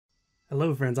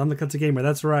Hello friends, I'm the ClutzyGamer.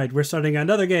 That's right, we're starting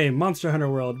another game, Monster Hunter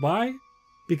World. Why?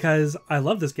 Because I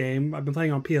love this game. I've been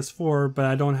playing on PS4, but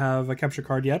I don't have a capture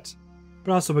card yet.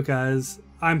 But also because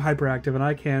I'm hyperactive and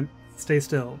I can't stay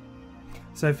still.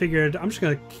 So I figured I'm just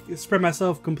gonna spread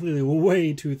myself completely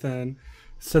way too thin,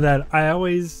 so that I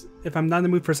always, if I'm not in the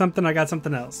mood for something, I got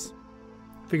something else.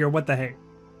 Figure what the heck.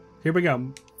 Here we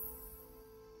go.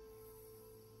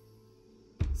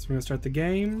 So we're gonna start the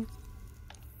game.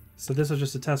 So this was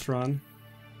just a test run.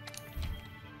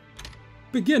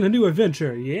 Begin a new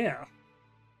adventure, yeah!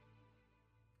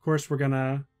 Of course, we're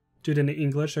gonna do it in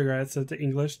English. I gotta set the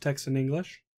English, text in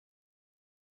English.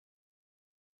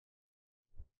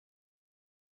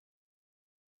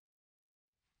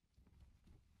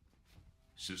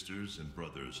 Sisters and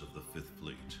brothers of the Fifth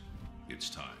Fleet,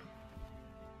 it's time.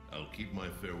 I'll keep my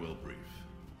farewell brief.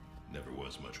 Never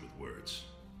was much with words.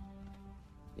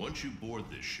 Once you board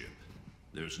this ship,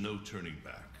 there's no turning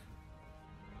back.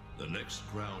 The next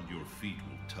ground your feet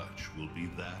will touch will be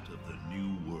that of the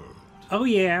new world. Oh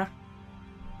yeah.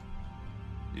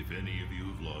 If any of you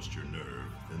have lost your nerve,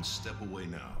 then step away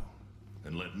now,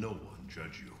 and let no one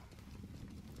judge you.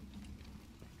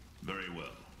 Very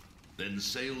well. Then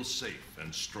sail safe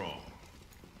and strong,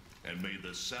 and may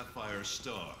the Sapphire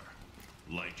Star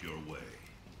light your way.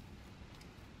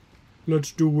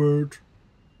 Let's do it.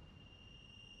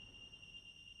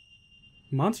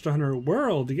 Monster Hunter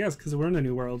World, yes, because we're in a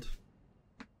new world.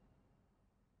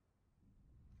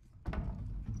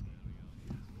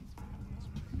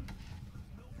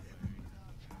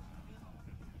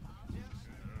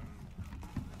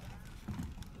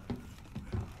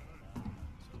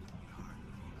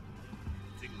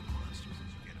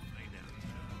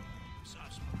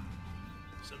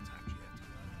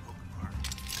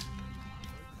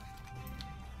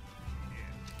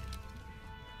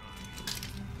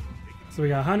 So we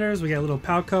got hunters, we got little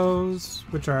palcos,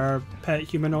 which are pet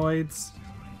humanoids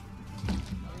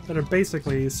that are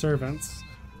basically servants.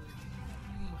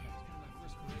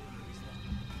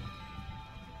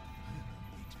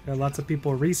 Got lots of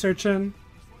people researching,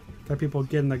 got people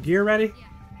getting the gear ready,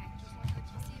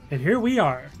 and here we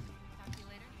are.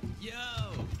 Yo,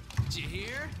 did you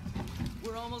hear?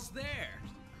 We're almost there.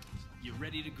 You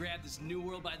ready to grab this new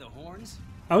world by the horns?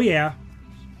 Oh yeah.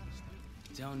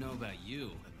 Don't know about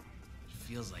you.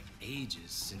 Feels like ages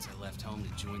since I left home to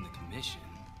join the commission.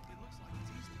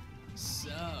 So,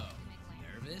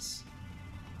 nervous?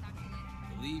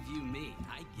 Believe you me,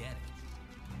 I get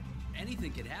it.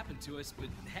 Anything could happen to us, but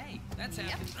hey, that's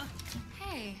happened.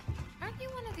 Hey, aren't you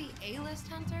one of the A-list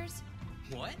hunters?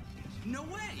 What? No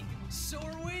way! So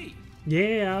are we!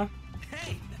 Yeah.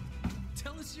 Hey,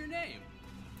 tell us your name.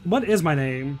 What is my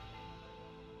name?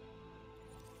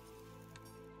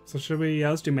 So should we,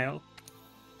 let's do male.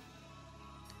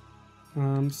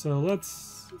 So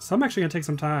I'm actually gonna take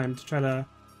some time to try to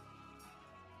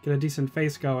get a decent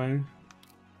face going.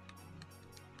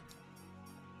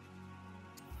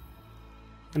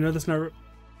 I know this never...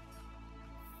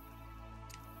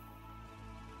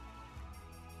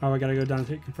 Oh, I gotta go down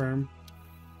to hit confirm.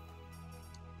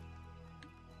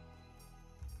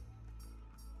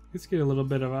 Let's get a little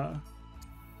bit of a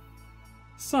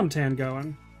suntan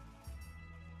going.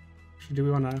 Actually, do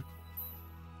we wanna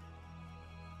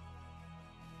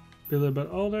be a little bit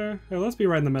older? Hey, let's be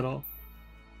right in the middle.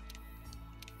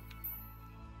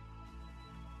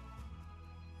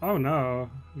 Oh no.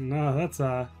 No, that's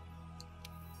I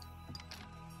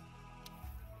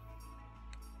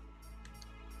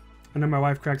know my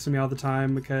wife cracks at me all the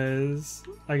time because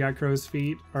I got crow's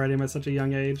feet already at such a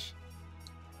young age.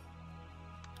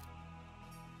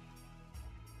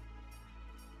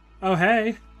 Oh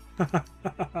hey.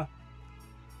 Oh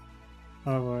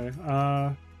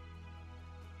boy.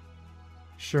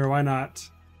 Sure, why not?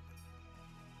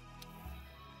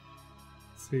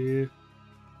 Let's see.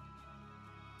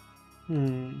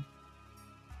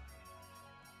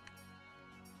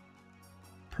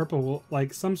 Purple,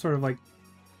 like some sort of like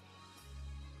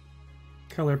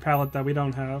color palette that we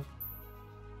don't have.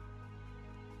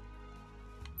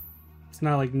 It's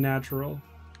not like natural.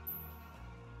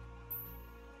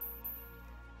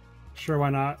 Sure, why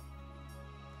not?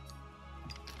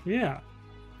 Yeah.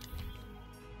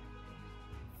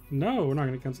 No, we're not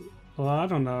gonna cancel. Well, I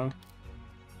don't know.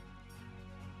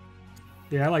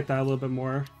 Yeah, I like that a little bit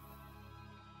more.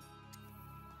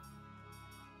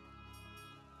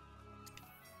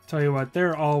 Tell you what,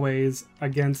 they're always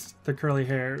against the curly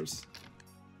hairs.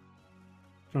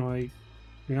 Don't really,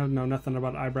 know nothing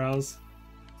about eyebrows.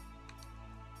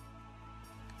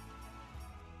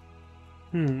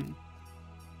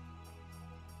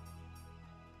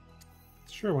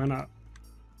 Sure, why not?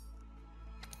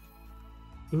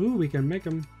 Ooh, we can make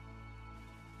him.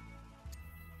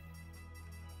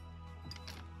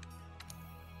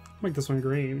 Make this one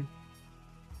green.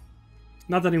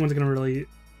 Not that anyone's gonna really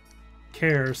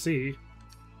care or see.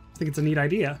 I think it's a neat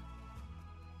idea.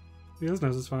 Yeah, this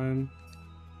nose is fine.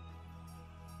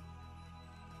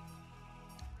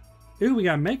 Ooh, we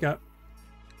got makeup.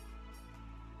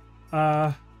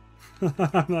 I'm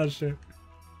not sure.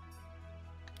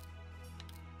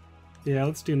 Yeah,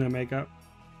 let's do no makeup.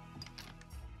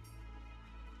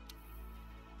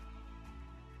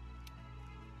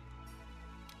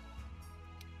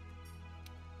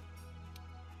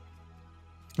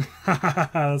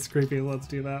 That's creepy. Let's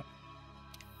do that.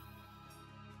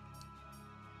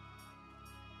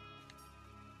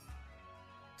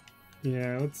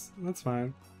 Yeah, that's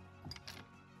fine.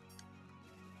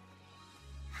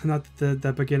 Not that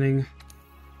the beginning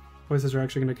voices are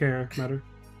actually going to matter.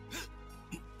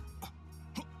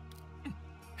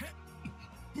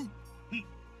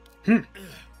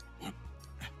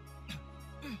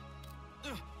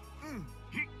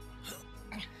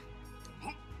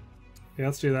 Yeah,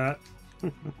 let's do that.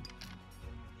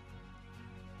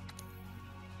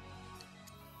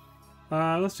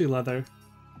 Let's do leather.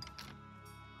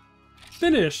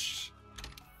 Finish!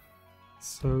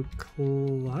 So,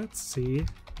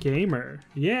 ClutzyGamer.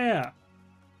 Yeah!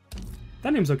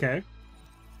 That name's okay.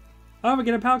 Oh, we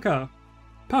get a Palco!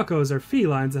 Palcos are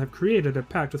felines that have created a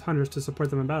pact with hunters to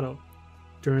support them in battle.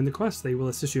 During the quest, they will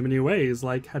assist you in many ways,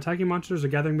 like attacking monsters or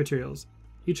gathering materials.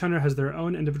 Each hunter has their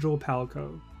own individual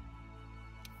Palco.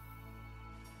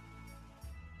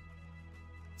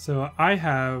 So I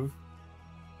have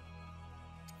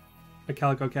a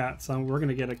Calico Cat, so we're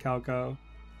gonna get a Calico.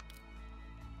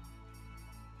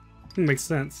 It makes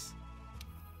sense.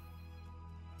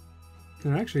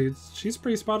 And actually, she's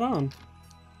pretty spot on.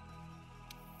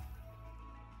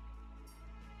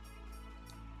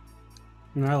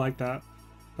 And I like that.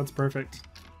 That's perfect.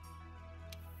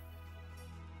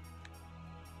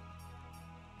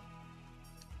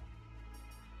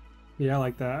 Yeah, I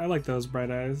like that. I like those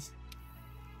bright eyes.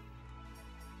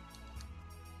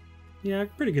 Yeah,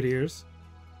 pretty good ears.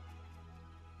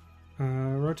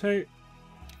 Rotate.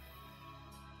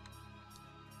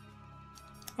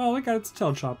 Oh, look at its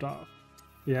tail chopped off.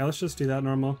 Yeah, let's just do that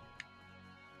normal.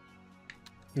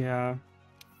 Yeah.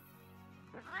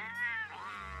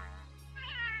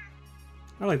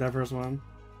 I like that first one.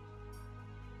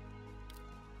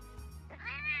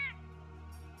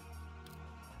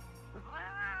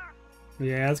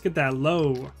 Yeah, let's get that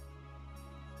low.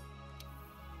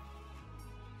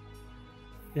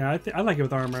 Yeah, I like it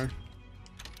with armor.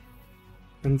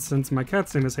 And since my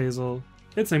cat's name is Hazel,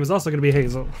 its name is also going to be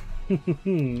Hazel.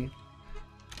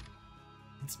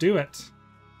 Let's do it.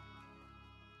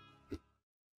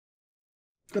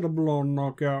 Got a blown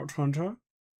knockout, Hunter.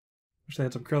 Wish they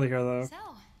had some curly hair, though. So,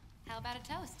 how about a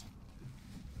toast?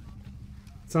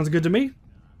 Sounds good to me.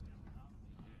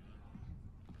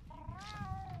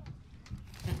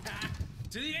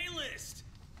 To the A-list!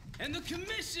 And the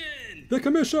commission! The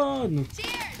commission!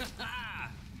 Cheers!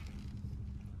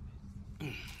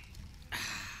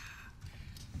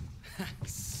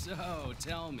 So,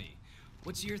 tell me,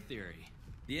 what's your theory?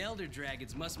 The Elder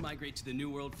Dragons must migrate to the New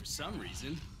World for some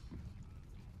reason.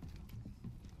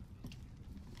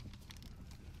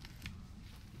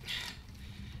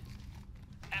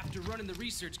 After running the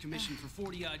research commission for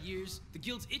 40-odd years, the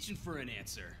guild's itching for an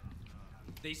answer.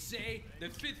 They say the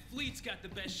 5th Fleet's got the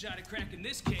best shot at cracking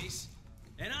this case,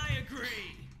 and I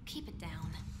agree. Keep it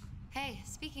down. Hey,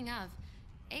 speaking of,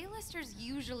 A-listers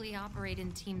usually operate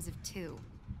in teams of 2.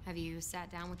 Have you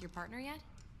sat down with your partner yet?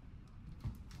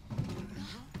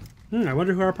 I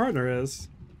wonder who our partner is.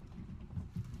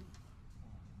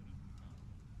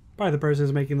 Probably the person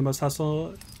who's making the most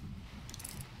hustle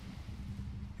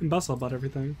and bustle about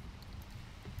everything.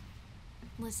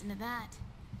 Listen to that.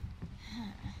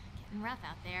 Getting rough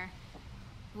out there.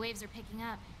 The waves are picking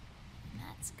up. And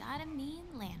that's gotta mean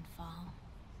landfall.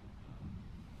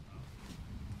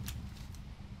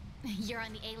 You're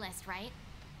on the A-list, right?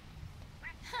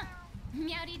 Huh.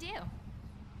 Meowdy-do.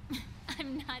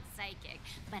 I'm not psychic,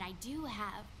 but I do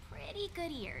have pretty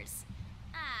good ears.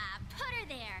 Ah, put her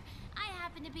there. I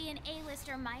happen to be an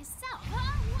A-lister myself.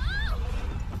 Oh, whoa!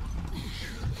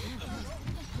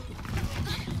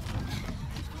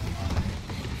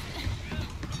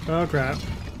 Oh crap.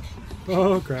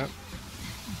 Oh crap.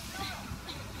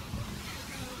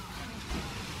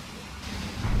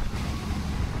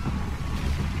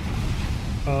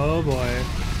 Oh boy.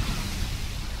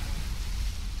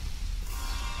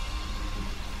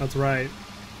 That's right.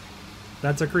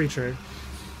 That's a creature.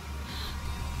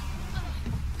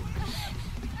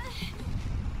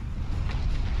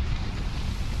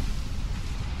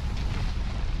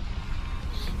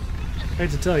 hate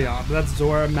to tell y'all, but that's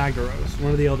Zora Magdaros,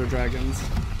 one of the Elder Dragons.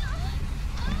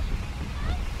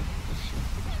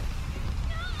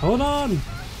 Hold on!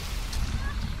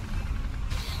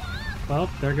 Well,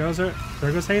 there goes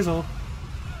Hazel.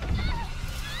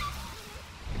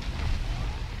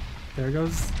 There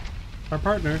goes our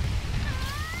partner.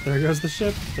 There goes the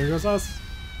ship. There goes us.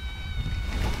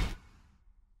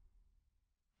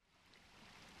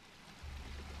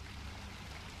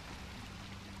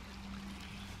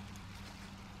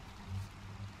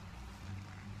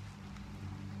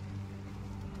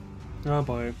 Oh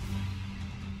boy.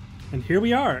 And here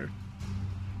we are.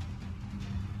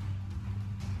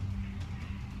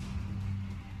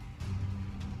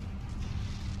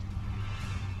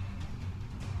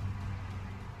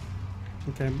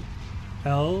 Okay.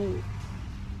 L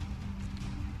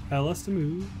is to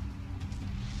move.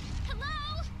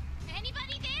 Hello?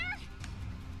 Anybody there?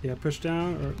 Yeah, push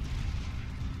down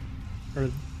or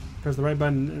press the right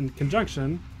button in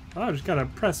conjunction. Oh, I just gotta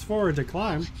press forward to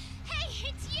climb. Hey,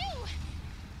 it's you!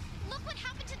 Look what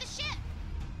happened to the ship!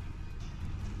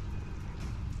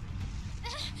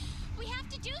 We have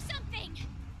to do something!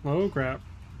 Oh crap.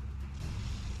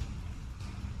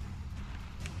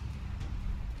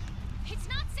 It's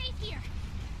not safe here!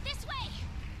 This way!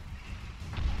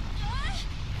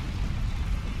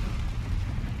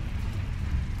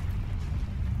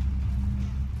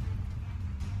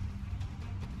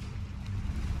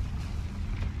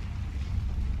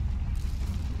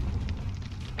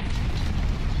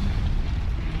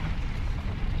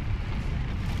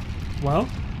 Well,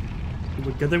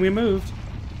 good thing we moved.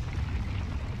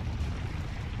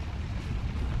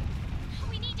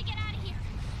 We need to get out of here.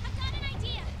 I've got an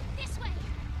idea. This way.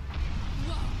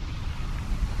 Whoa.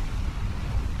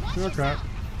 Watch Oh crap. yourself.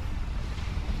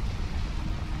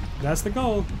 That's the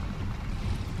goal.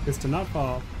 Is to not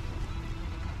fall.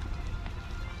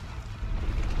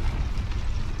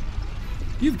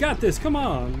 You've got this, come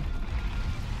on!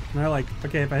 And I like,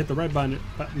 okay, if I hit the right button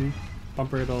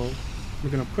bumper, it'll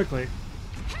look up quickly.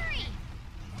 Hurry!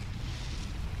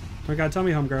 Oh god, tell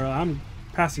me, homegirl, I'm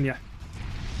passing you.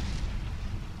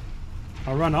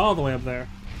 I'll run all the way up there.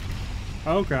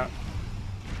 Oh crap.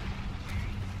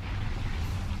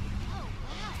 Oh,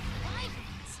 wow.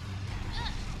 Wyverns.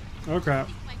 Oh crap.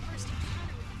 I think my first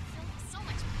encounter would be filled with so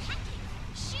much pecking.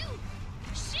 Shoot!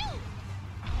 Shoot!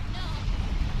 Oh no.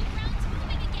 The ground's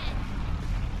moving again.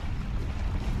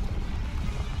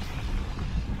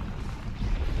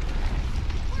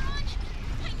 We're on.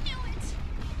 I knew it.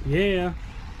 Yeah.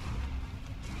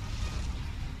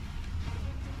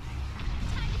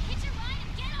 Time to hitch a ride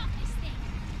and get off this thing.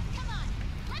 Come on.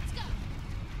 Let's go.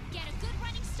 Get a good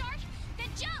running start, then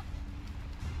jump.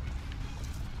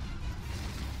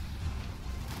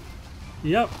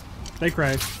 Yep. They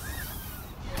cried.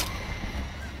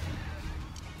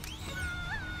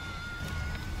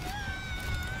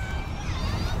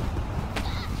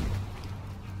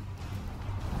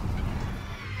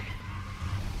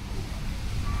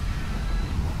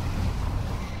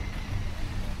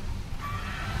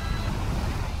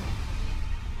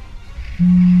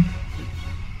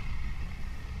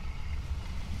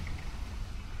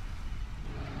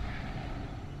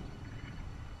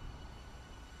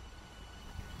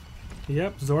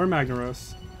 Yep, Zora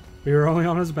Magdaros. We were only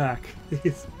on his back.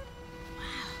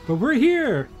 But we're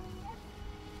here!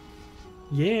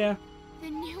 Yeah. The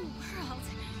new world.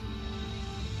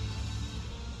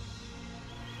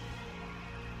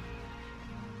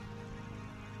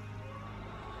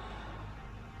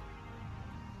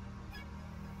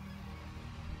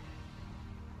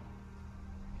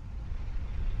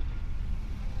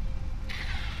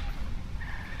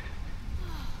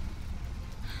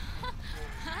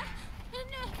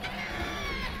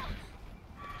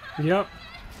 Yep.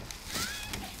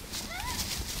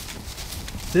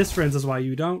 This, friends, is why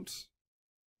you don't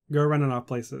go running off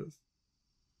places.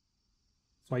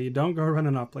 That's why you don't go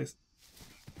running off places.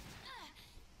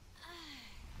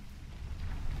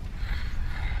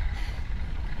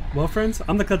 Well, friends,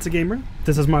 I'm the ClutzyGamer.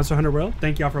 This is Monster Hunter World.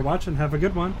 Thank y'all for watching. Have a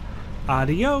good one.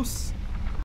 Adios.